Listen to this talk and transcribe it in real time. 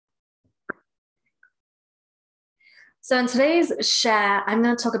So in today's share, I'm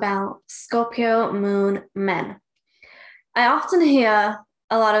going to talk about Scorpio moon men. I often hear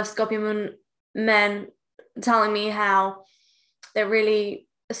a lot of Scorpio moon men telling me how they really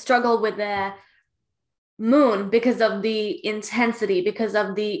struggle with their moon because of the intensity, because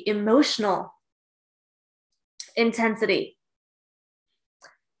of the emotional intensity.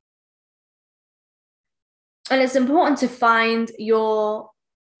 And it's important to find your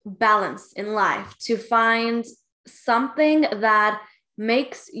balance in life, to find something that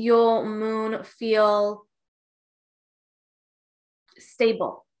makes your moon feel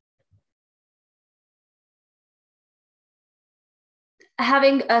stable.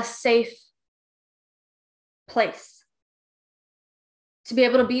 Having a safe place to be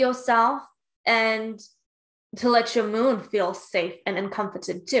able to be yourself and to let your moon feel safe and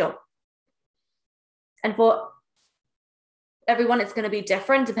comforted too. And for everyone, it's going to be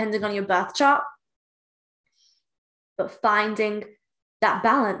different depending on your birth chart, but finding that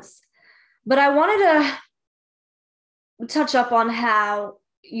balance. But I wanted to touch up on how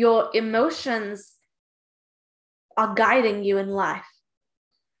your emotions are guiding you in life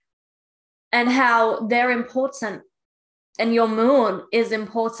and how they're important and your moon is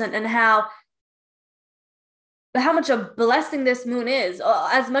important and how much a blessing this moon is.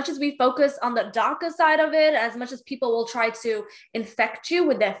 As much as we focus on the darker side of it, as much as people will try to infect you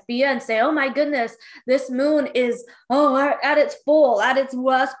with their fear and say, oh my goodness, this moon is at its full, at its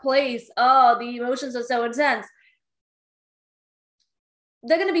worst place. Oh, the emotions are so intense.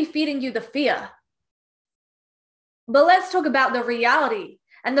 They're going to be feeding you the fear. But let's talk about the reality.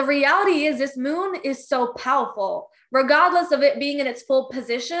 And the reality is this moon is so powerful. Regardless of it being in its full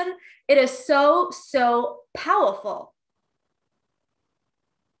position, it is so, so powerful.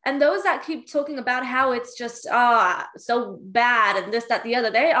 And those that keep talking about how it's just so bad and this, that, the other,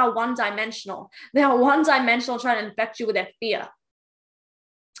 they are one-dimensional. They are one-dimensional trying to infect you with their fear.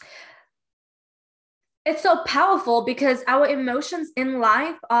 It's so powerful because our emotions in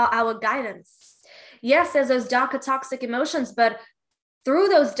life are our guidance. Yes, there's those darker toxic emotions, but through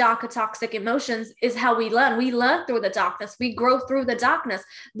those darker toxic emotions is how we learn. We learn through the darkness. We grow through the darkness.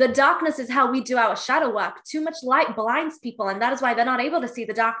 The darkness is how we do our shadow work. Too much light blinds people, and that is why they're not able to see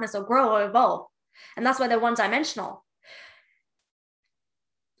the darkness or grow or evolve. And that's why they're one-dimensional.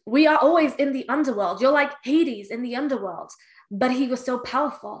 We are always in the underworld. You're like Hades in the underworld, but he was so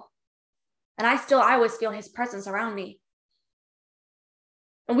powerful. And I always feel his presence around me.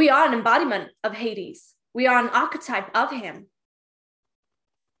 And we are an embodiment of Hades. We are an archetype of him.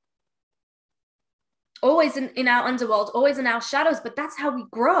 Always in our underworld, always in our shadows, but that's how we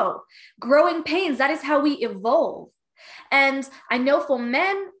grow. Growing pains, that is how we evolve. And I know for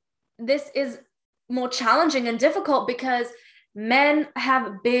men, this is more challenging and difficult because men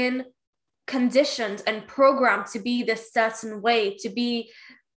have been conditioned and programmed to be this certain way, to be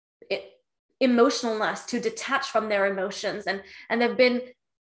emotionless, to detach from their emotions. And they've been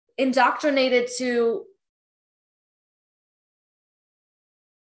indoctrinated to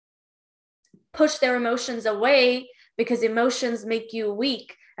push their emotions away because emotions make you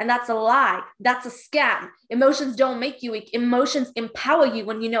weak. And that's a lie. That's a scam. Emotions don't make you weak. Emotions empower you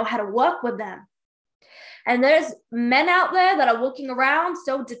when you know how to work with them. And there's men out there that are walking around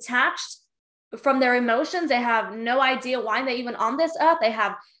so detached from their emotions. They have no idea why they're even on this earth. They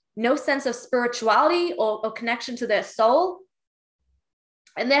have no sense of spirituality or connection to their soul.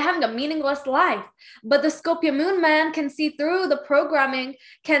 And they're having a meaningless life. But the Scorpio moon man can see through the programming,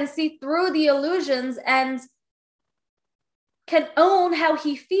 can see through the illusions, and can own how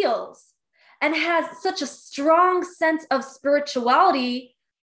he feels and has such a strong sense of spirituality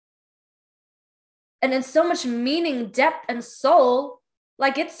and in so much meaning, depth, and soul.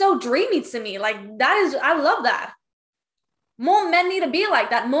 Like, it's so dreamy to me. Like, I love that. More men need to be like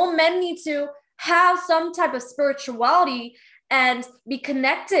that. More men need to have some type of spirituality and be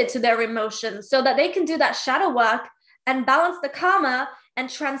connected to their emotions so that they can do that shadow work and balance the karma and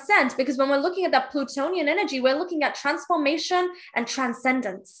transcend. Because when we're looking at that Plutonian energy, we're looking at transformation and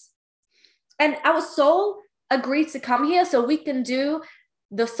transcendence. And our soul agreed to come here so we can do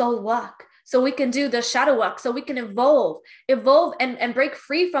the soul work, so we can do the shadow work, so we can evolve and break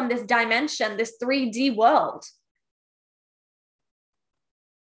free from this dimension, this 3D world.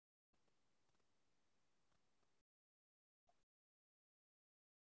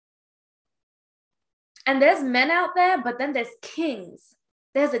 And there's men out there, but then there's kings.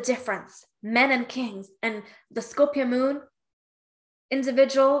 There's a difference. Men and kings. And the Scorpio moon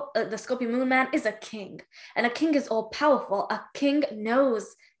individual, the Scorpio moon man is a king. And a king is all powerful. A king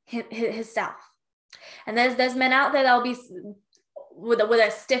knows himself. And there's men out there that will be with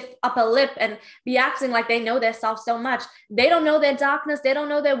a stiff upper lip and be acting like they know their self so much. They don't know their darkness. They don't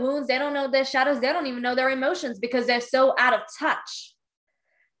know their wounds. They don't know their shadows. They don't even know their emotions because they're so out of touch.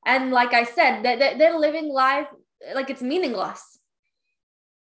 And like I said, they're living life like it's meaningless.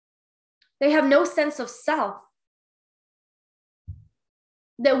 They have no sense of self.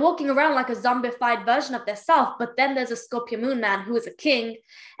 They're walking around like a zombified version of their self. But then there's a Scorpio moon man who is a king,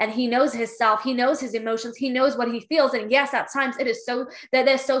 and he knows his self. He knows his emotions. He knows what he feels. And yes, at times it is so that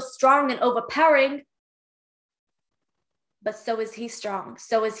they're so strong and overpowering. But so is he strong.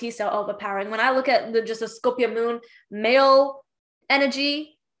 So is he so overpowering. When I look at just a Scorpio moon male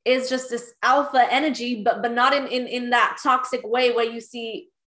energy, is just this alpha energy, but not in that toxic way where you see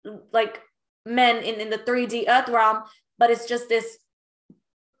like men in the 3D earth realm, but it's just this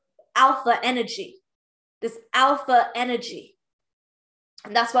alpha energy.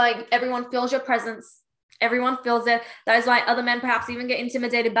 And that's why everyone feels your presence. Everyone feels it. That is why other men perhaps even get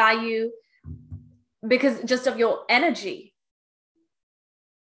intimidated by you because just of your energy.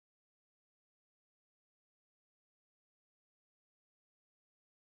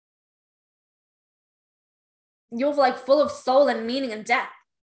 You're like full of soul and meaning and depth.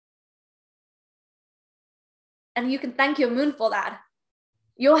 And you can thank your moon for that.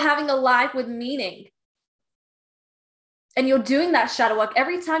 You're having a life with meaning. And you're doing that shadow work.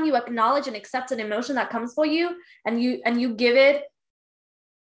 Every time you acknowledge and accept an emotion that comes for you, and you give it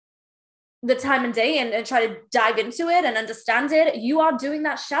the time and day and try to dive into it and understand it, you are doing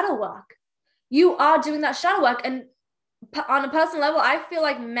that shadow work. You are doing that shadow work. And on a personal level, I feel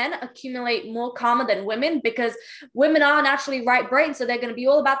like men accumulate more karma than women because women are naturally right brain. So they're going to be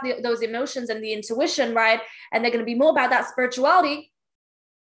all about those emotions and the intuition, right? And they're going to be more about that spirituality.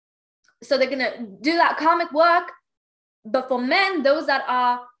 So they're going to do that karmic work. But for men, those that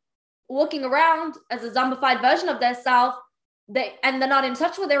are walking around as a zombified version of their self, they're not in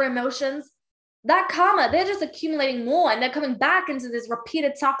touch with their emotions, that karma, they're just accumulating more and they're coming back into this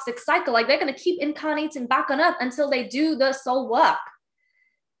repeated toxic cycle. Like they're going to keep incarnating back on earth until they do the soul work.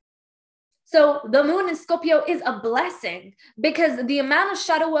 So the moon in Scorpio is a blessing because the amount of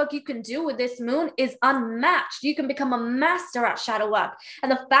shadow work you can do with this moon is unmatched. You can become a master at shadow work.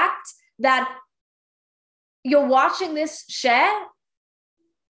 And the fact that you're watching this share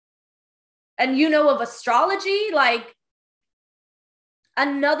and you know of astrology, like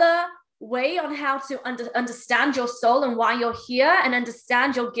another way on how to understand your soul and why you're here and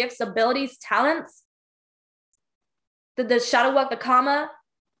understand your gifts, abilities, talents, the shadow work, the karma,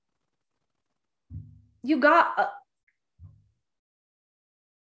 you got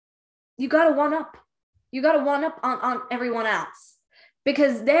to one up. You got to one up on everyone else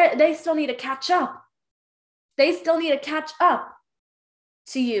because they still need to catch up. They still need to catch up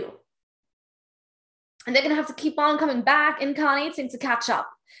to you. And they're going to have to keep on coming back, incarnating to catch up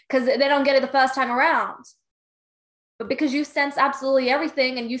because they don't get it the first time around. But because you sense absolutely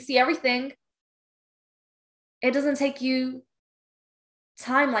everything and you see everything, it doesn't take you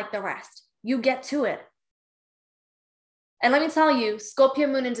time like the rest. You get to it. And let me tell you, Scorpio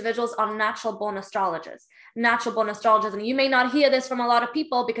moon individuals are natural born astrologers. Natural born astrologers. And you may not hear this from a lot of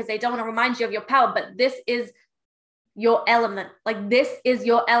people because they don't want to remind you of your power, but this is your element. Like this is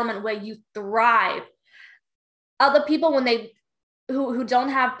your element where you thrive. Other people, when they who don't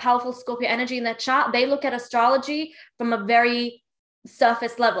have powerful Scorpio energy in their chart, they look at astrology from a very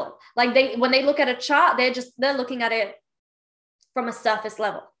surface level. Like when they look at a chart, they're looking at it from a surface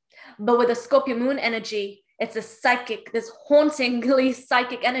level. But with a Scorpio moon energy, it's a psychic, this hauntingly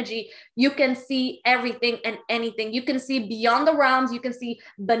psychic energy. You can see everything and anything. You can see beyond the realms. You can see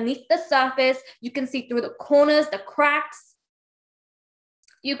beneath the surface. You can see through the corners, the cracks.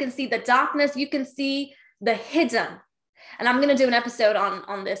 You can see the darkness. You can see the hidden. And I'm going to do an episode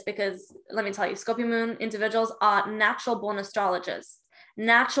on this because let me tell you, Scorpio moon individuals are natural born astrologers.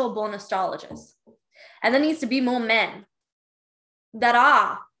 Natural born astrologers. And there needs to be more men that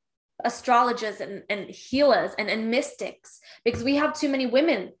are astrologers and healers and mystics because we have too many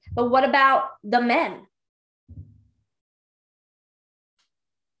women. But what about the men?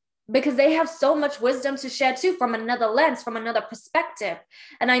 Because they have so much wisdom to share too from another lens, from another perspective.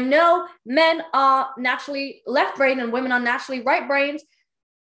 And I know men are naturally left brain and women are naturally right brains.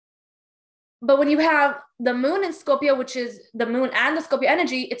 But when you have the moon in Scorpio, which is the moon and the Scorpio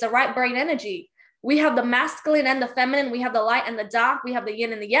energy, it's a right brain energy. We have the masculine and the feminine. We have the light and the dark. We have the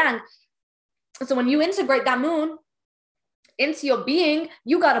yin and the yang. So when you integrate that moon into your being,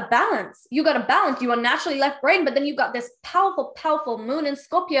 you got to balance. You got to balance. You are naturally left brain, but then you got this powerful, powerful moon in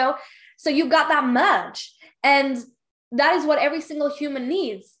Scorpio. So you got that merge. And that is what every single human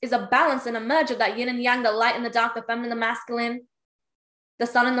needs, is a balance and a merge of that yin and yang, the light and the dark, the feminine, the masculine. the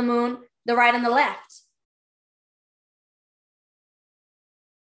sun and the moon, the right and the left.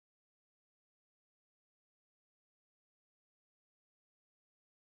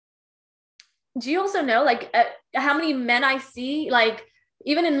 Do you also know like how many men I see, like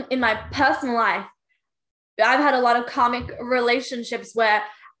even in my personal life, I've had a lot of karmic relationships where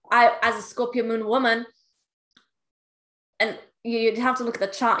I, as a Scorpio moon woman, and you'd have to look at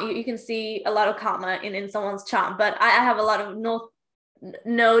the chart, you can see a lot of karma in someone's chart, but I have a lot of north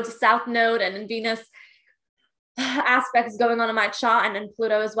node, south node, and Venus aspects going on in my chart, and in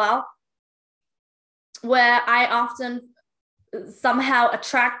Pluto as well, where I often somehow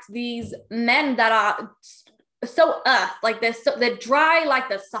attract these men that are so earth, like they're dry like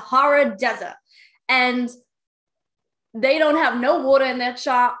the Sahara Desert, and they don't have no water in their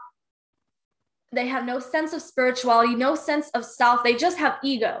chart. They have no sense of spirituality, no sense of self. They just have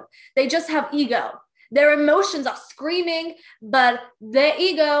ego. They just have ego. Their emotions are screaming, but their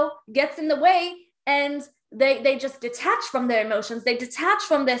ego gets in the way, and they just detach from their emotions. They detach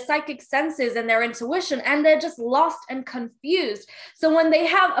from their psychic senses and their intuition, and they're just lost and confused. So when they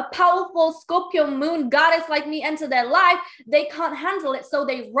have a powerful Scorpio moon goddess like me enter their life, they can't handle it. So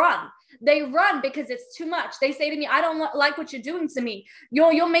they run. They run because it's too much. They say to me, I don't like what you're doing to me.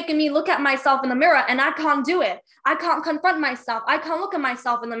 You're making me look at myself in the mirror, and I can't do it. I can't confront myself. I can't look at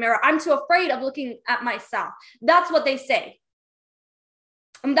myself in the mirror. I'm too afraid of looking at myself. That's what they say.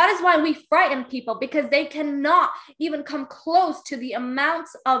 And that is why we frighten people, because they cannot even come close to the amount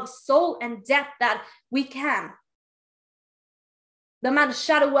of soul and depth that we can. The amount of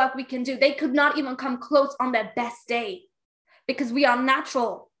shadow work we can do. They could not even come close on their best day, because we are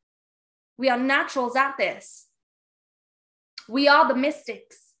natural. We are naturals at this. We are the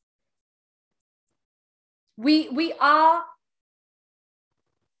mystics. We are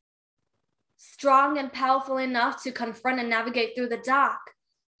strong and powerful enough to confront and navigate through the dark.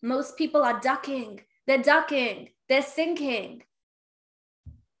 Most people are ducking. They're ducking. They're sinking.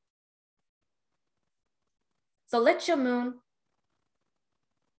 So let your moon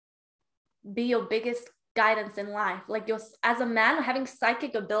be your biggest guidance in life. Like as a man, having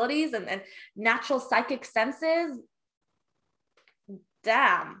psychic abilities and natural psychic senses,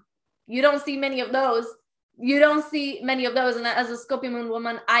 damn, you don't see many of those. You don't see many of those. And as a Scorpio moon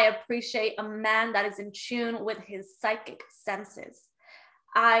woman, I appreciate a man that is in tune with his psychic senses.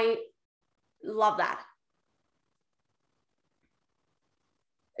 I love that.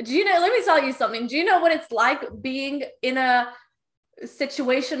 Do you know, let me tell you something. Do you know what it's like being in a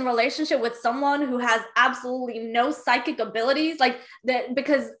situation relationship with someone who has absolutely no psychic abilities? Like that,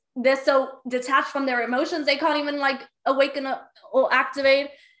 because they're so detached from their emotions, they can't even like awaken or activate.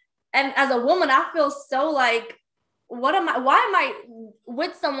 And as a woman, I feel so like, why am I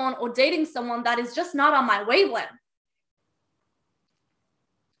with someone or dating someone that is just not on my wavelength?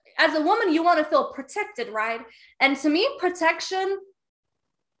 As a woman, you want to feel protected, right? And to me, protection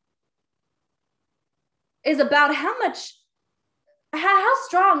is about how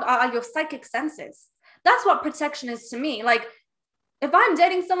strong are your psychic senses. That's what protection is to me. Like if I'm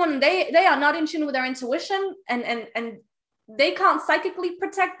dating someone and they are not in tune with their intuition and they can't psychically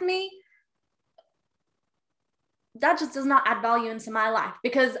protect me, that just does not add value into my life,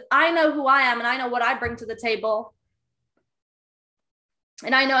 because I know who I am and I know what I bring to the table.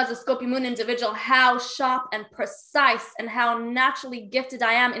 And I know as a Scorpio moon individual how sharp and precise and how naturally gifted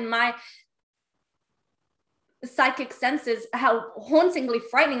I am in my psychic senses, how hauntingly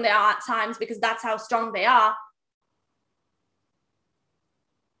frightening they are at times, because that's how strong they are.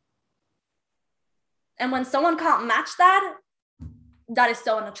 And when someone can't match that, that is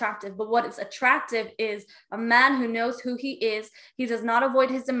so unattractive. But what is attractive is a man who knows who he is. He does not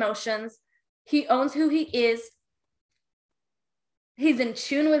avoid his emotions. He owns who he is. He's in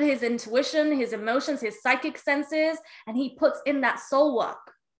tune with his intuition, his emotions, his psychic senses, and he puts in that soul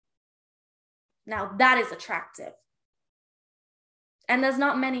work. Now that is attractive. And there's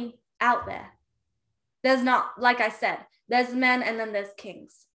not many out there. There's not, like I said, there's men and then there's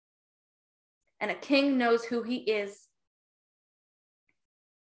kings. And a king knows who he is.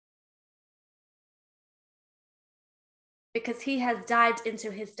 Because he has dived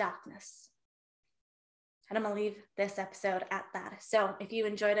into his darkness. And I'm going to leave this episode at that. So if you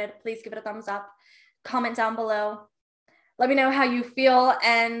enjoyed it, please give it a thumbs up. Comment down below. Let me know how you feel.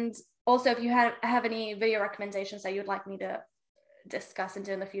 And also, if you have any video recommendations that you'd like me to discuss and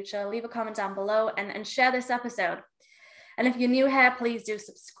do in the future, leave a comment down below and share this episode. And if you're new here, please do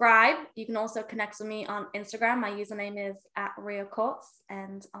subscribe. You can also connect with me on Instagram. My username is @RioQuartz,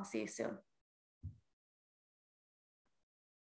 and I'll see you soon.